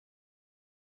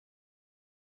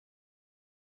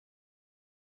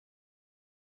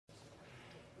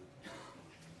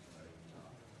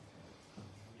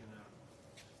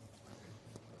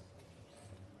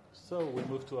So we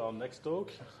move to our next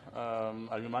talk.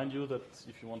 I remind you that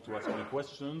if you want to ask any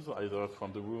questions, either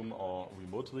from the room or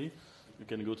remotely, you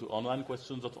can go to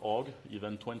onlinequestions.org,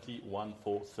 event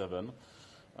 20147,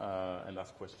 and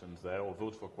ask questions there or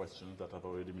vote for questions that have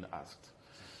already been asked.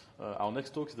 Our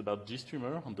next talk is about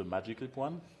GStreamer on the Magic Leap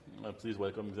one. Please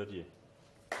welcome Xavier.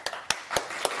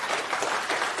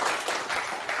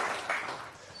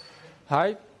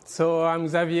 Hi, so I'm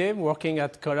Xavier, working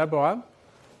at Collabora.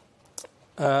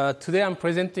 Today I'm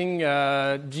presenting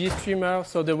GStreamer,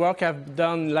 so the work I've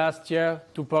done last year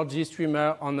to port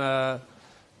GStreamer on a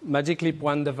Magic Leap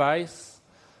 1 device,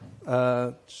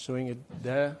 showing it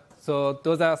there. So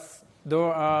those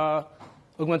are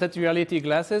augmented reality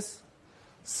glasses.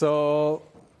 So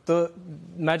the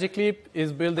Magic Leap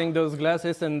is building those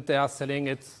glasses and they are selling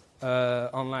it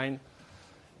online.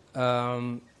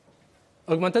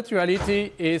 Augmented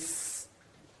reality is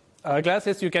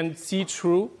glasses you can see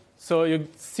through. So you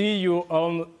see your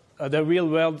own the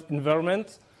real-world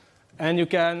environment, and you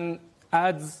can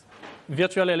add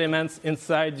virtual elements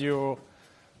inside your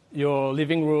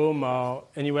living room or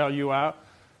anywhere you are.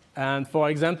 And for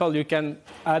example, you can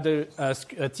add a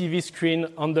TV screen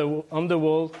on the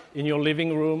wall in your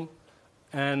living room,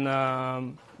 and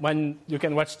when you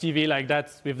can watch TV like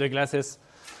that with the glasses.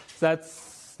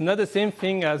 That's not the same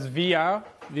thing as VR,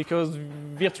 because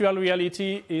virtual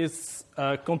reality is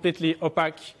a completely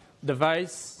opaque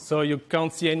device, so you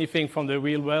can't see anything from the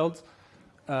real world.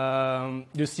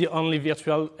 You see only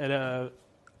virtual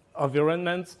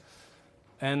environment,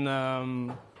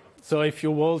 and so if you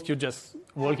walk, you just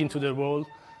walk into the wall,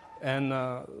 and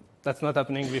that's not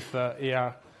happening with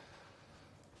AR.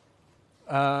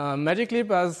 Magic Leap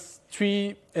has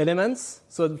three elements.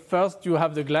 So first you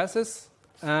have the glasses,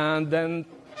 and then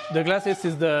the glasses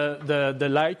is the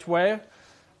light wear,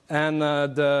 and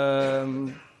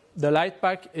the light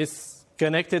pack is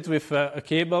connected with a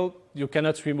cable. You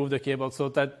cannot remove the cable, so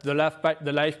that the light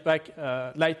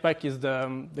pack is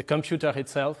the computer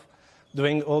itself,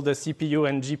 doing all the CPU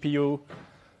and GPU,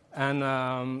 and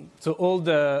so all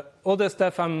the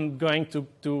stuff I'm going to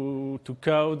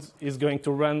code is going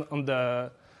to run on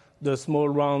the small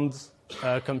round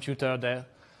computer there,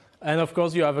 and of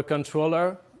course you have a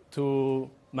controller to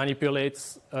manipulate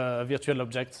virtual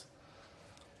objects.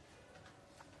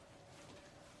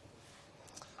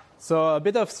 So a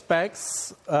bit of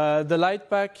specs. The light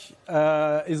pack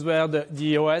is where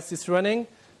the OS is running.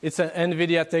 It's an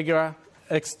NVIDIA Tegra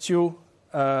X2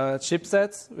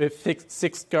 chipset with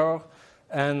 6 core,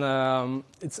 and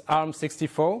it's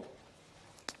ARM64.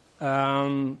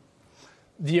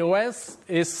 The OS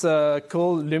is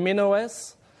called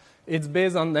LuminOS. It's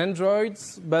based on Android,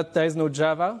 but there is no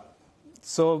Java.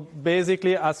 So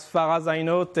basically, as far as I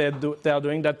know, they are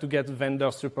doing that to get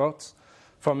vendor support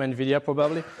from NVIDIA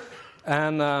probably.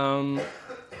 And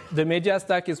the media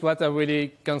stack is what I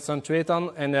really concentrate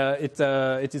on, and it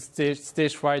is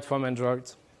Stagefright from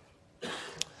Android.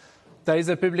 There is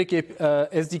a public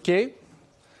SDK.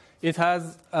 It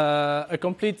has a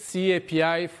complete C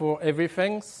API for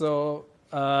everything. So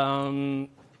on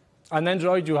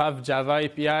Android, you have Java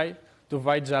API to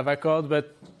write Java code,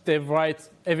 but they write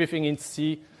everything in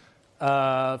C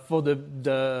for the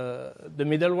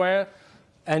middleware.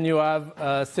 And you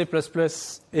have C++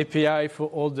 API for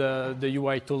all the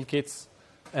UI toolkits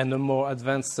and the more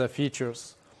advanced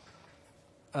features.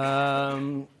 They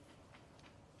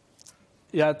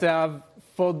have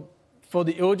for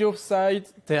the audio side,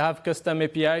 they have custom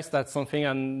APIs. That's something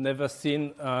I've never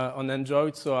seen on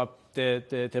Android, so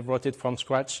they wrote it from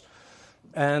scratch.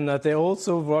 And they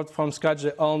also wrote from scratch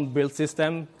their own build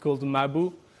system called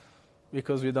Mabu,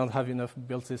 because we don't have enough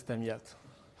build system yet.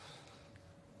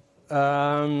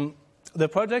 The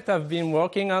project I've been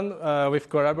working on with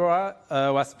Collabora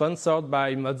was sponsored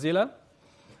by Mozilla.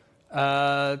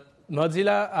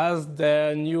 Mozilla has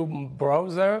their new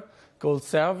browser called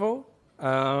Servo.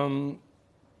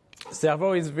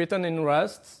 Servo is written in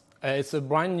Rust. It's a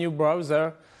brand new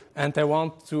browser, and they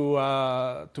want to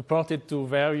port it to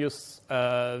various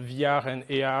VR and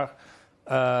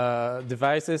AR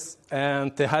devices.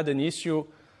 And they had an issue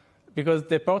because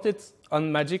they ported on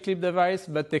Magic Leap device,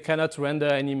 but they cannot render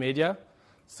any media.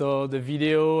 So the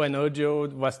video and audio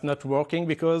was not working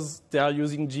because they are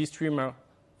using GStreamer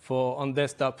on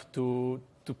desktop to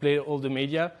play all the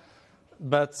media,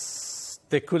 but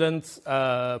they couldn't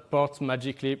port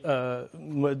Magic Leap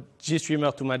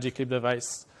GStreamer to Magic Leap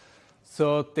device.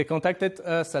 So they contacted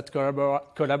us at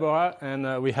Collabora,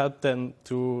 and we helped them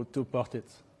to port it.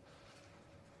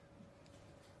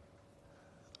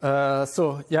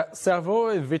 Servo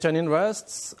is written in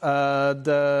Rust. So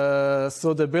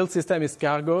the build system is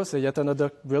Cargo, so yet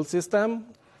another build system.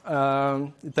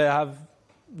 They have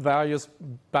various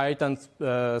Python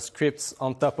scripts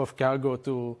on top of Cargo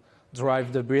to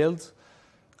drive the build.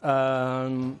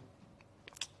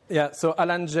 Yeah, so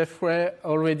Alan Jeffrey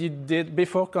already did,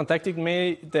 before contacting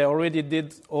me, they already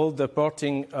did all the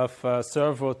porting of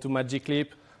Servo to Magic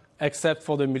Leap, except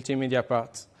for the multimedia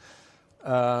part.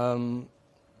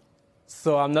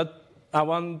 So I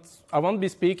won't be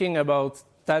speaking about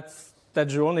that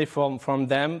journey from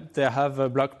them. They have a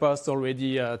blog post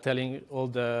already telling all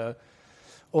the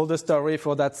story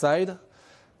for that side,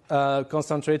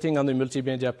 concentrating on the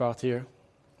multimedia part here.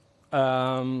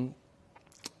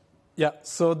 Yeah,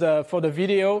 so for the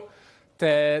video,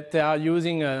 they are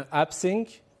using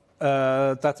AppSync.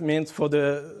 That means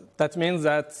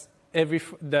that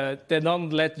they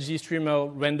don't let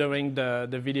GStreamer rendering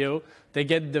the video. They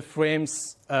get the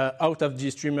frames out of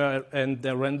GStreamer and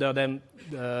they render them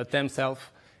themselves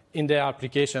in their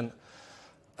application.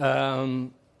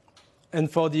 And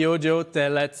for the audio, they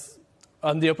let,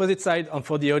 on the opposite side, and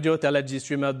for the audio, they let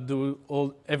GStreamer do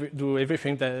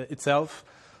everything itself.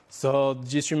 So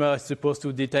GStreamer is supposed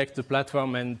to detect the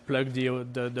platform and plug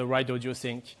the right audio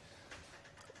sync.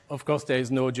 Of course, there is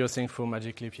no audio sync for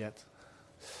Magic Leap yet.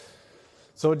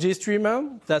 So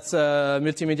GStreamer, that's a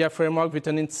multimedia framework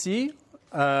written in C.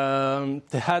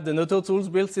 They had an Auto Tools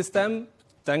build system.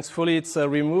 Thankfully, it's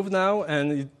removed now,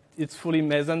 and it's fully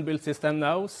Meson build system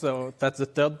now. So that's the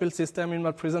third build system in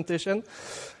my presentation.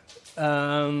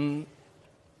 Yeah,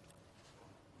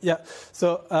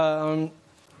 so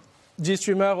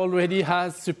GStreamer already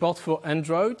has support for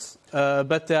Android,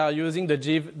 but they are using the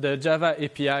Java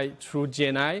API through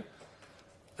GNI.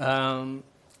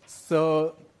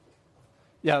 So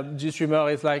yeah,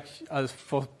 GStreamer is like,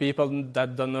 for people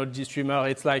that don't know GStreamer,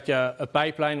 it's like a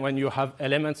pipeline when you have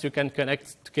elements you can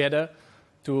connect together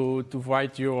to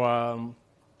write your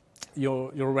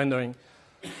rendering.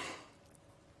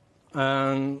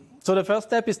 So the first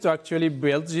step is to actually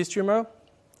build GStreamer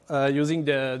using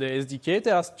the SDK.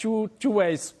 There are two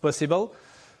ways possible.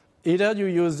 Either you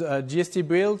use GST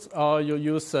builds or you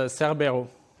use Cerbero.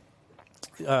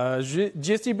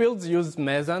 GST builds use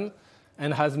Meson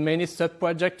and has many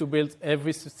sub-projects to build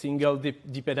every single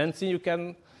dependency you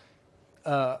can,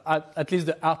 at least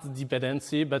the art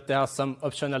dependency, but there are some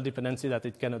optional dependency that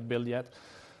it cannot build yet.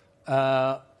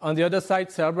 On the other side,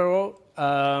 Cerbero,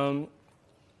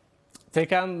 they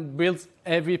can build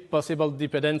every possible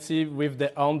dependency with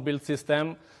their own build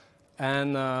system,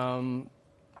 and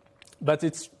but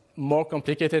it's more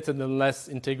complicated and less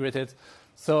integrated.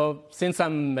 So since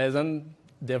I'm a Meson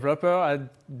developer, I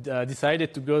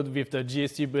decided to go with the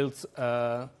GST builds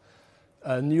a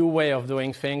new way of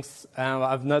doing things, and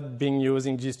I've not been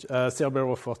using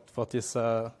Cerbero for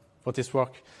this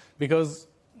work, because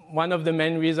one of the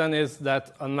main reasons is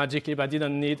that on Magic Leap I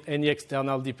didn't need any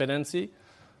external dependency.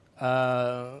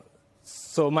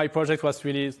 So my project was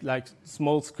really like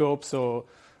small scope, so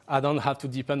I don't have to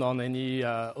depend on any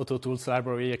Auto Tools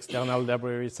library, external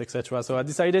libraries, etc. So I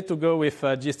decided to go with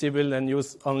GST build and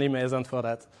use only Meson for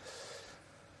that.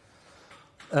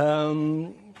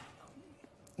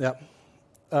 Yeah.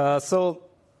 So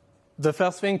the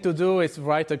first thing to do is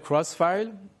write a cross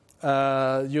file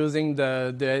using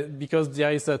because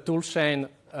there is a toolchain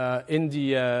in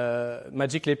the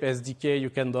Magic Leap SDK you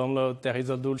can download. There is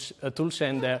a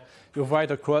toolchain there. You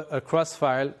write a cross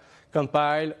file,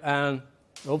 compile, and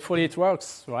hopefully it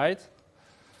works, right?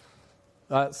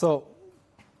 So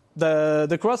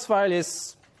the cross file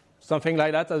is something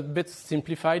like that, a bit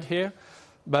simplified here.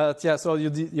 But yeah, so you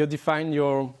define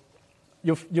you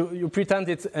pretend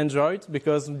it's Android,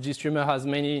 because GStreamer has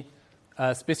many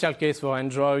special cases for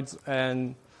Android,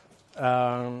 and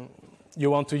you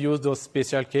want to use those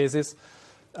special cases.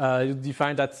 You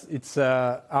define that it's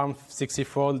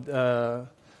ARM64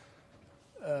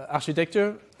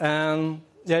 architecture. And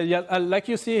yeah, like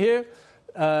you see here,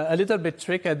 a little bit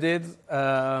trick I did.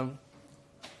 I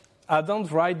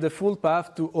don't write the full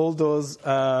path to all those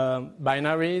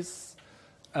binaries.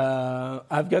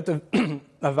 I've got a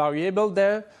variable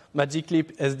there, Magic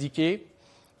Leap SDK.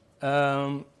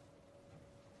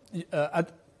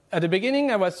 At the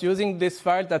beginning, I was using this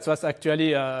file that was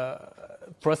actually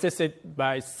processed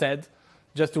by SED,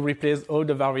 just to replace all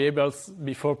the variables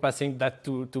before passing that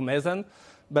to Meson.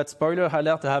 But spoiler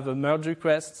alert, I have a merge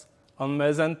request on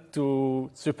Meson to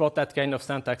support that kind of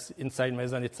syntax inside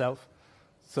Meson itself.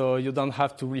 So you don't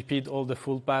have to repeat all the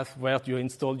full path where you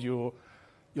installed your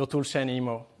toolchain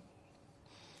anymore.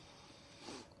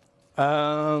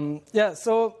 Yeah,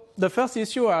 so the first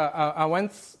issue I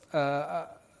went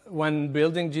when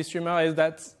building GStreamer is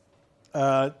that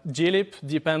glib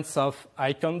depends on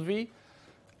iconv,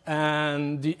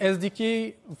 And the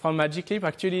SDK from MagicLeap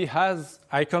actually has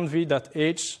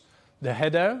iconv.h, the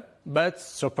header, but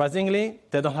surprisingly,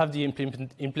 they don't have the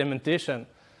implementation.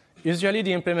 Usually,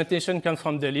 the implementation comes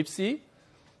from the libc,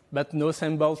 but no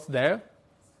symbols there.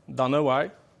 Don't know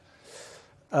why.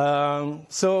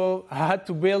 So I had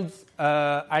to build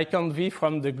iconv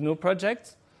from the GNU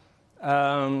project.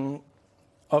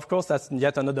 Of course, that's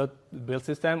yet another build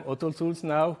system, auto tools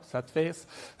now, sad face.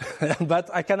 But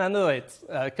I can handle it.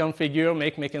 Configure,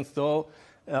 make install,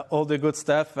 all the good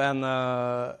stuff, and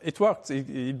it works.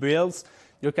 It builds.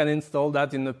 You can install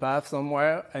that in the path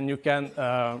somewhere, and you can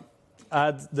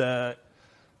add the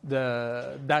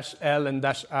 -L and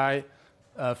 -I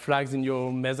flags in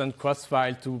your Meson cross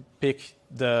file to pick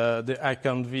the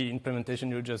iconv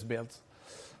implementation you just built.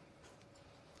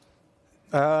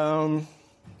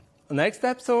 Next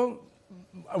step, so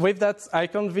with that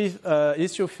iconv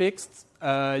issue fixed,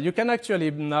 you can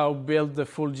actually now build the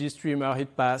full GStreamer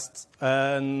hit pass.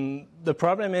 And the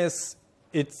problem is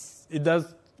it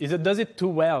does it too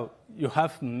well. You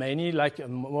have many, like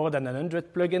more than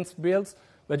 100 plugins built,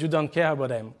 but you don't care about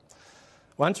them.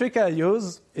 One trick I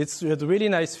use, it's a really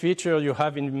nice feature you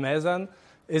have in Meson,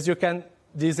 is you can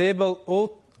disable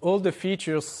all the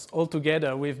features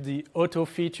altogether with the auto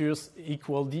features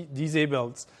equal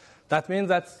disabled. That means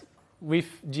that with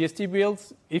GST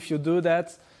builds, if you do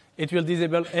that, it will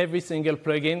disable every single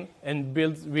plugin and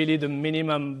build really the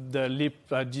minimum, the lib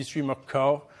GStreamer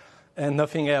core, and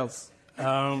nothing else.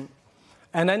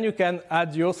 And then you can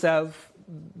add yourself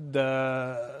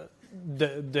the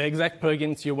exact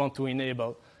plugins you want to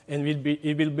enable, and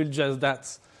it will build just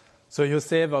that. So you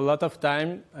save a lot of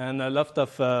time and a lot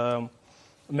of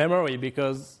memory,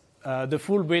 because the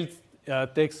full build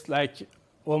takes like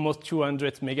almost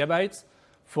 200 megabytes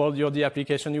for the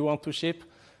application you want to ship.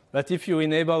 But if you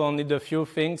enable only the few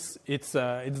things, it's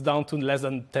down to less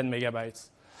than 10 megabytes.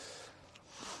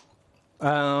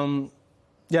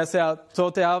 So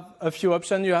there are a few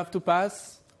options you have to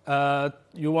pass.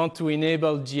 You want to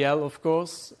enable GL, of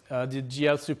course. The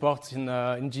GL support in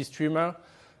GStreamer.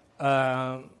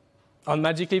 On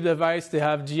MagicLeap device, they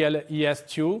have GL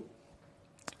ES2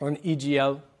 on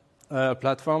EGL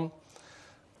platform.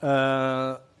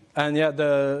 And yeah,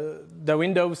 the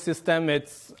Windows system,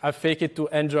 I fake it to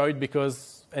Android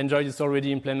because Android is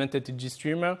already implemented in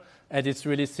GStreamer, and it's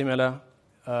really similar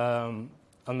on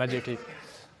MagicLeap.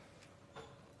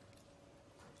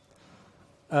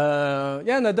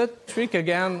 Another trick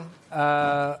again,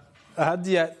 I had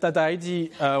that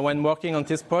idea when working on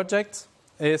this project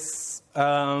is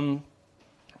when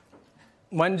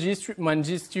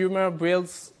GStreamer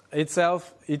builds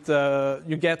itself,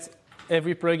 you get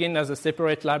every plugin as a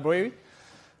separate library.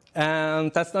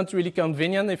 And that's not really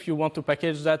convenient if you want to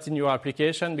package that in your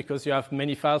application, because you have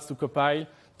many files to compile,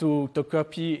 to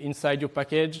copy inside your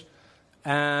package.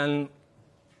 And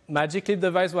MagicLeap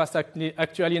device was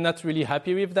actually not really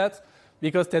happy with that,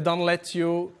 because they don't let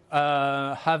you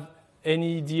have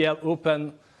any DL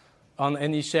open on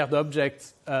any shared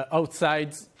object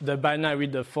outside the binary,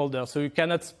 the folder. So you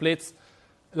cannot split.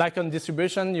 Like on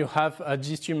distribution, you have a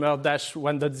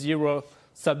GStreamer-1.0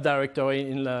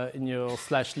 subdirectory in your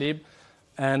 /lib.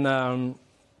 And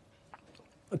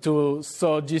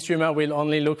so GStreamer will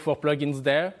only look for plugins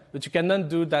there. But you cannot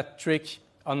do that trick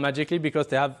on MagicLeap because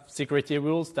they have security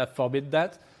rules that forbid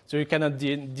that. So you cannot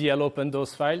DL open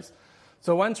those files.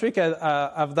 So one trick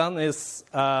I've done is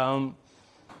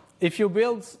if you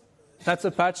build, that's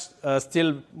a patch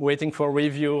still waiting for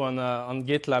review on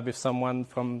GitLab if someone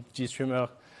from GStreamer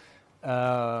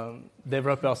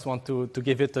developers want to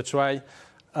give it a try.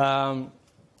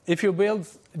 If you build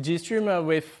GStreamer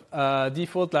with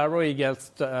default library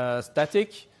equals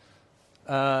static,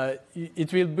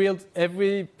 it will build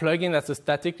every plugin as a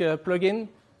static plugin,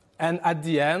 and at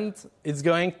the end,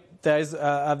 there's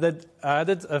added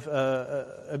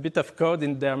a bit of code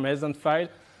in their Meson file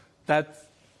that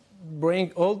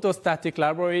bring all those static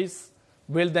libraries,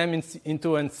 build them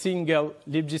into a single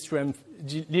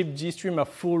libGStreamer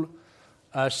full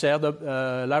shared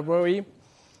library.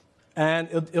 And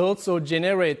it also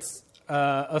generates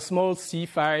a small C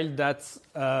file that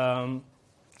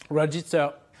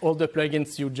registers all the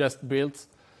plugins you just built.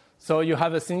 So you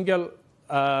have a single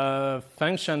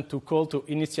function to call to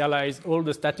initialize all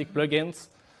the static plugins.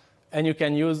 And you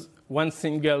can use one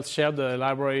single shared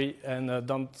library, and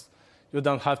you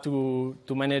don't have to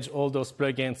manage all those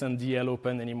plugins and DL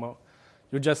open anymore.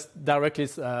 You just directly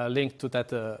link to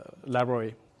that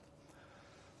library.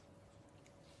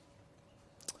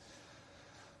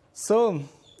 So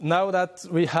now that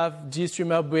we have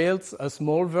GStreamer built, a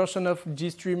small version of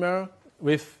GStreamer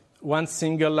with one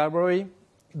single library,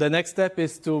 the next step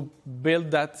is to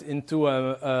build that into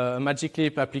a Magic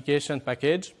Leap application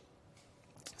package.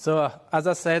 So as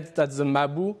I said, that's the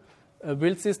Mabu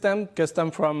build system,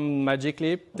 custom from Magic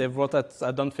Leap. They wrote that.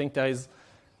 I don't think there is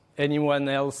anyone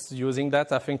else using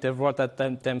that. I think they wrote that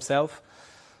themselves.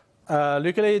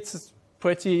 Luckily, it's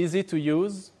pretty easy to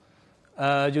use.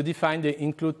 You define the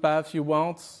include path you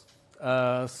want.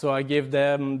 So I gave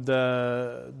them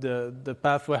the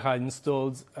path where I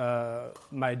installed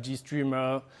my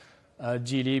GStreamer,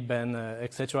 glib, and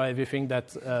etc. Everything that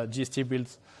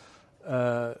GST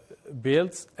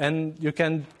builds, and you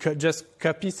can just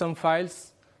copy some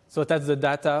files. So that's the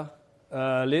data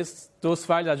list. Those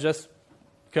files are just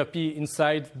copy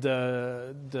inside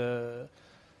the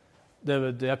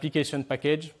application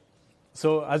package.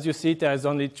 So as you see, there is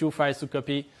only 2 files to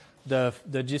copy: the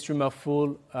GStreamer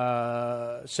full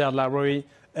shared library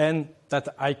and that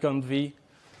icon v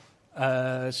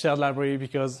shared library,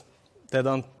 because they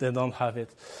don't have it.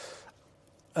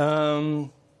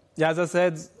 Yeah, as I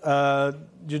said,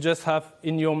 you just have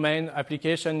in your main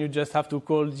application, you just have to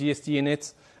call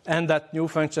GST-init and that new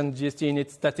function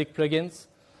GST-init static plugins.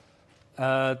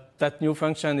 That new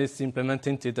function is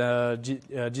implemented in the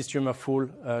GStreamer full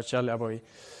shared library.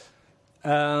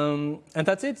 And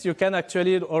that's it. You can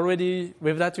actually already,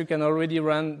 with that, you can already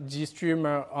run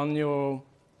GStreamer on your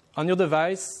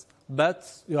device, but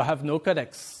you have no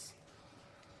codecs.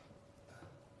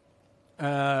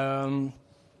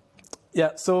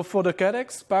 Yeah, so for the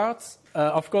codecs part,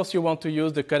 of course, you want to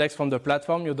use the codecs from the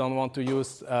platform. You don't want to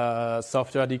use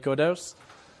software decoders.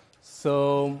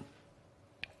 So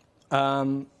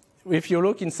if you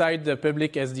look inside the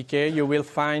public SDK, you will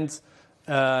find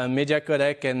media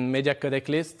codec and media codec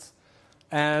lists.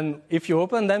 And if you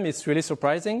open them, it's really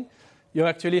surprising. You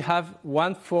actually have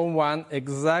 1-for-1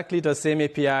 exactly the same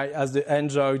API as the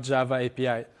Android Java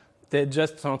API. They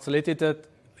just translated it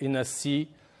in a C,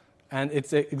 and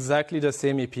it's exactly the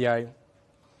same API.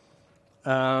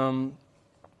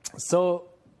 So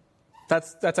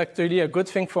that's actually a good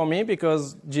thing for me,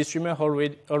 because GStreamer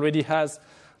already has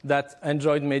that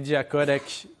Android Media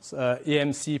Codec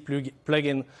EMC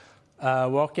plugin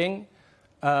working.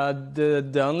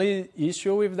 The only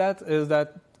issue with that is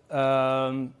that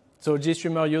so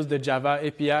GStreamer used the Java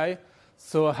API,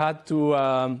 so I had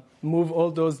to move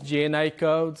all those GNI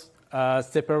codes,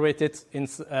 separate it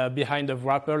behind the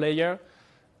wrapper layer,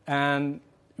 and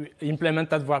implement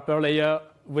that wrapper layer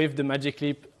with the Magic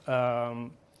Leap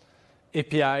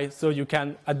API. So you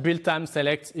can, at build time,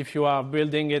 select if you are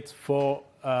building it for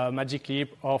Magic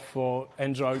Leap or for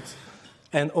Android.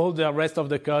 And all the rest of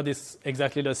the code is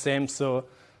exactly the same. So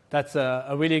that's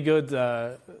a really good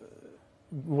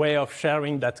way of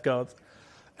sharing that code.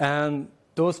 And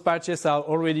those patches are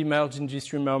already merged in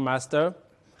GStreamer master.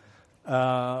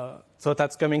 So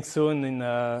that's coming soon in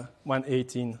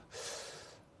 1.18.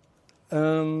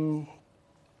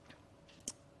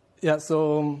 Yeah,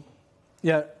 so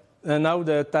yeah, and now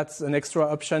that's an extra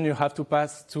option you have to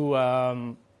pass to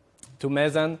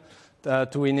Meson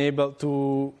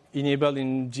to enable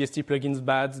in GST plugins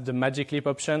bad the Magic Leap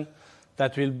option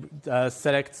that will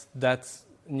select that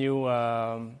new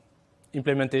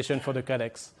implementation for the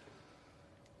codecs.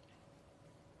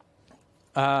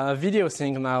 Video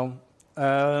sync now.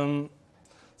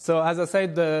 So as I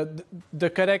said, the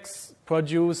codecs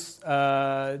produce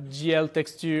GL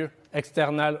texture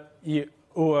external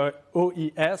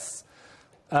OES,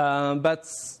 but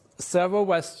Servo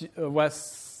was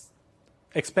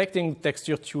expecting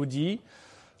texture 2D.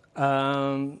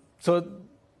 So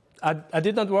I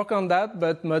did not work on that,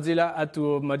 but Mozilla had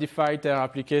to modify their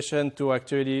application to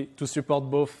actually support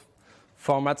both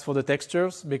formats for the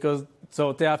textures, because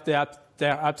so they have their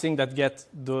appsing that get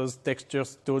those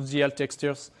textures, those GL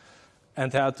textures,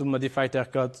 and they had to modify their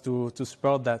code to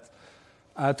support that.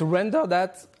 To render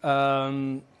that,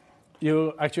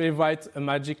 you actually write a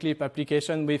Magic Leap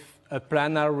application with a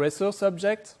planar resource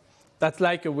object. That's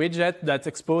like a widget that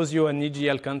exposes you an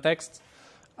EGL context.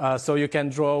 So you can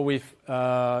draw with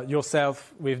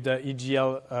yourself with the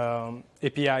EGL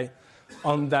API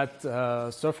on that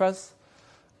surface.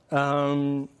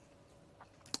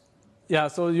 Yeah,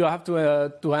 so you have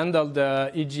to handle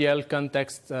the EGL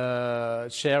context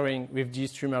sharing with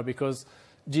GStreamer, because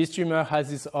GStreamer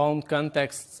has its own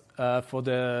context for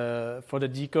the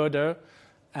decoder,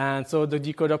 and so the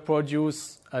decoder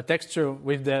produces a texture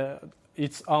with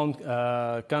its own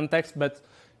context, but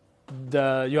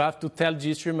you have to tell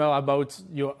GStreamer about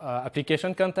your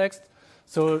application context.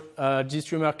 So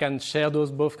GStreamer can share those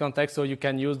both contexts, so you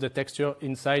can use the texture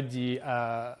inside the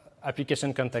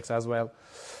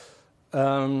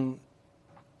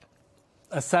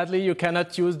sadly, you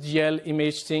cannot use GL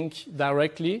image sync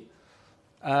directly.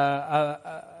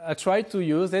 I tried to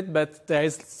use it, but there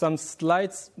is some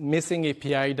slight missing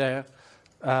API there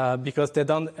because they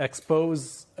don't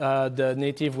expose the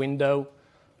native window.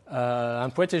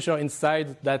 I'm pretty sure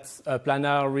inside that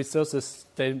planar resources,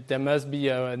 there must be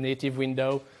a native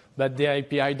window, but the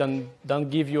API don't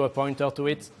give you a pointer to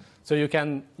it, so you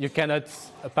cannot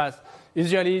pass.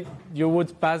 Usually, you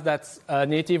would pass that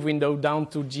native window down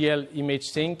to GL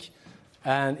image sync,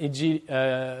 and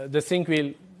the sync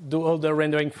will do all the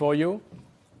rendering for you.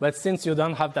 But since you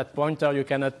don't have that pointer, you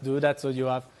cannot do that. So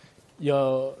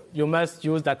you must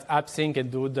use that app sync and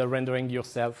do the rendering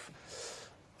yourself.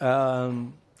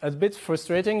 It's a bit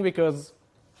frustrating because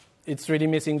it's really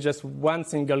missing just one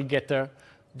single getter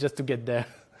just to get there.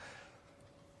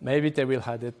 Maybe they will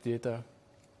add it later.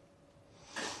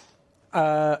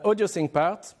 Audio sync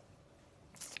part.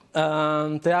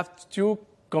 They have two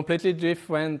completely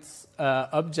different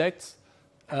objects,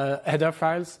 header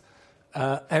files,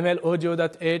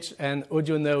 mlaudio.h and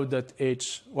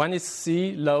audionode.h. One is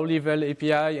C, low-level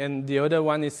API, and the other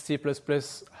one is C++,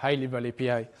 high-level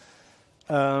API.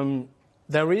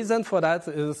 The reason for that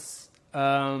is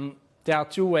there are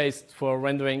two ways for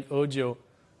rendering audio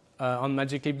on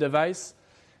Magic Leap device.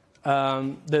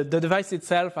 The device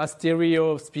itself has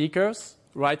stereo speakers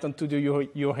right onto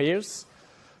your ears.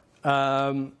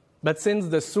 But since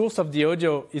the source of the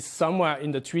audio is somewhere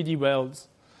in the 3D world,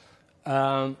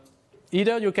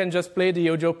 either you can just play the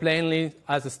audio plainly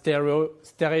as a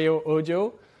stereo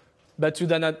audio, but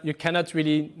you cannot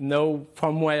really know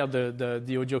from where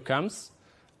the audio comes.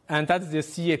 And that's the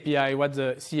C API, what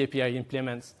the C API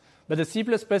implements. But the C++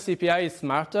 API is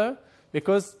smarter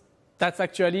because that's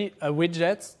actually a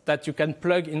widget that you can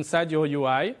plug inside your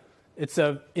UI. It's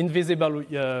an invisible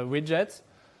widget,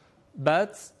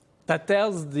 but that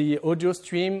tells the audio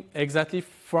stream exactly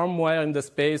from where in the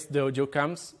space the audio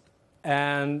comes.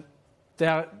 And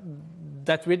that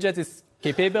widget is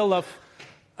capable of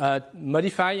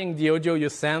modifying the audio you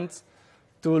send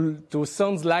to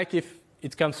sound like if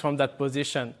it comes from that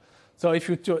position. So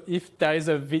if there is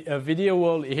a video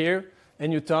wall here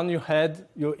and you turn your head,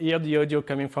 you hear the audio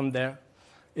coming from there.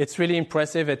 It's really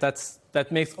impressive, and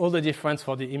that makes all the difference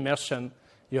for the immersion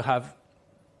you have.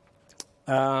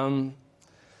 So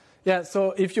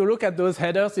if you look at those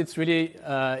headers, it's really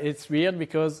it's weird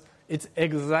because it's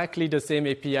exactly the same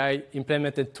API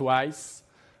implemented twice,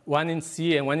 one in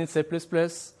C and one in C++.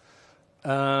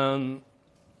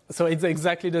 So it's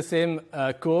exactly the same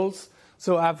calls.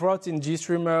 So I've wrote in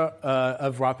GStreamer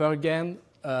a wrapper again,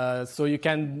 so you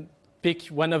can pick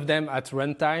one of them at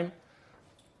runtime.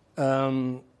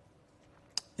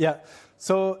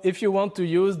 So if you want to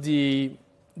use the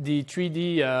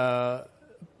 3D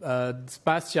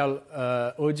spatial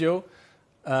audio,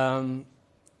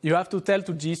 you have to tell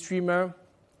to GStreamer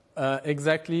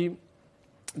exactly.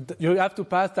 You have to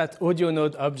pass that audio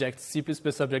node object, C++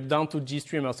 object, down to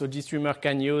GStreamer, so GStreamer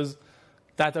can use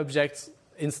that object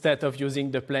instead of using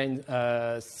the plain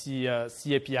C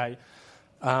API.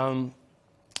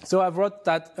 So I've wrote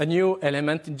a new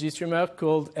element in GStreamer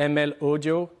called ML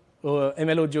audio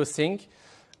sync,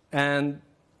 and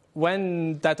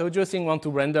when that audio sync wants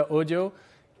to render audio,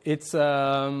 it's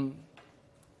going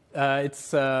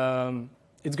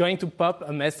to pop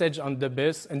a message on the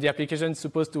bus, and the application is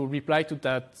supposed to reply to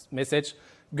that message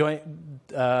with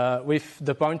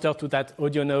the pointer to that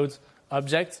audio node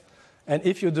object. And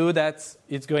if you do that,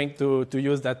 it's going to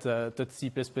use that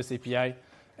C++ API,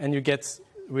 and you get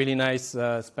really nice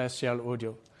spatial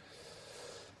audio.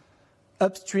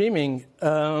 Upstreaming.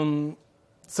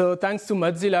 So thanks to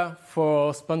Mozilla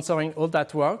for sponsoring all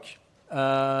that work.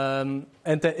 And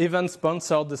they even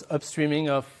sponsored the upstreaming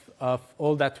of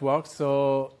all that work.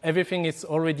 So everything is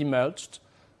already merged.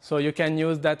 So you can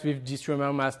use that with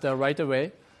GStreamer Master right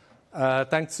away.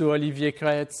 Thanks to Olivier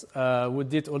Kretz, who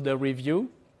did all the review.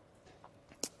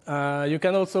 You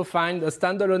can also find a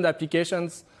standalone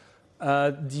applications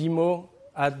demo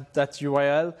at that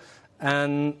URL.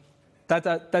 And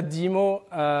that demo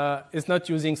is not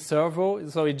using Servo,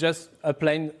 so it's just a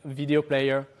plain video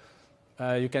player.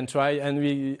 You can try, and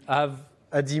we have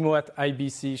a demo at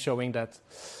IBC showing that.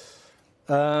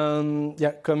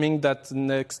 Coming that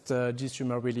next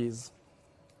GStreamer release.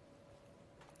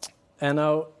 And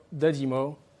now the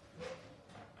demo,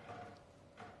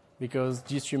 because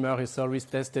GStreamer is always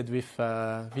tested with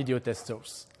video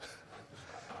testers.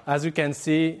 As you can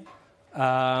see,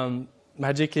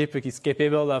 Magic Leap is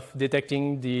capable of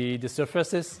detecting the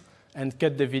surfaces and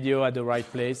cut the video at the right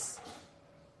place.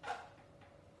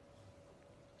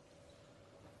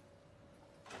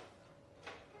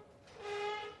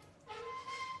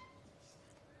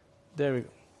 There we go.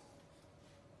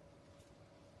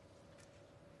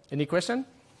 Any question?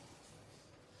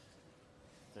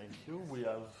 Thank you. We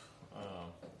have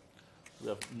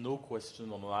no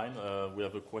question online. We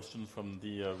have a question from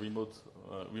the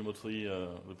remotely,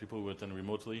 the people who attend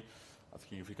remotely,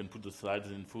 asking if we can put the slides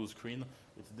in full screen.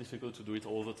 It's difficult to do it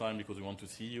all the time because we want to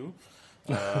see you.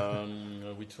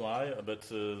 We try, but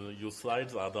your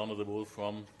slides are downloadable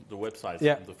from the website,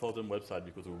 from the FOSDEM website,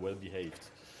 because we're well behaved.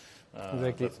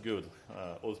 Exactly. That's good.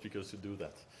 All speakers should do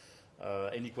that.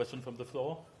 Any question from the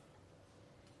floor?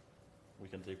 We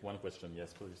can take one question.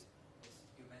 Yes, please.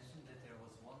 You mentioned that there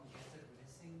was one getter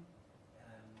missing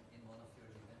in one of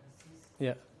your dependencies.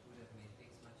 Yeah. It would have made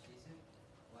things much easier.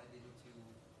 Why didn't you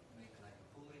make like a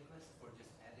pull request for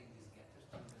just adding this getter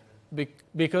to the...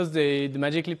 Because the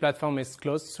Magically platform is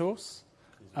closed source.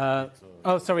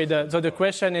 Sorry. So the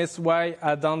question is why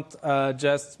I don't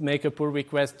just make a pull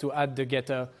request to add the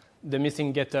getter, the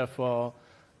missing getter for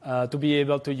to be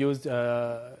able to use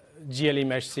GL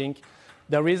image sync.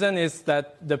 The reason is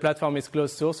that the platform is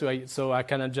closed source, so I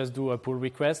cannot just do a pull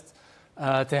request.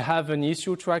 They have an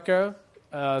issue tracker,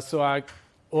 so I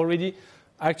already,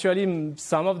 actually,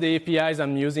 some of the APIs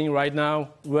I'm using right now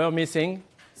were missing,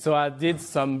 so I did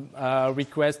some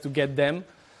requests to get them.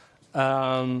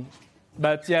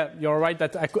 But yeah, you're right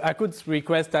that I could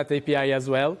request that API as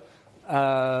well.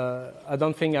 I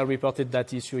don't think I reported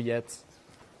that issue yet.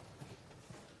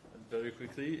 Very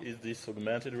quickly, is this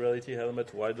augmented reality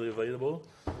helmet widely available?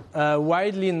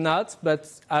 Widely not, but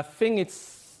I think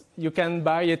you can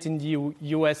buy it in the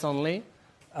US only,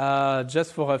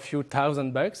 just for a few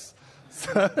 $1,000.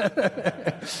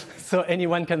 So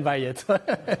anyone can buy it.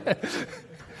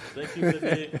 Thank you,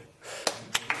 Xavier.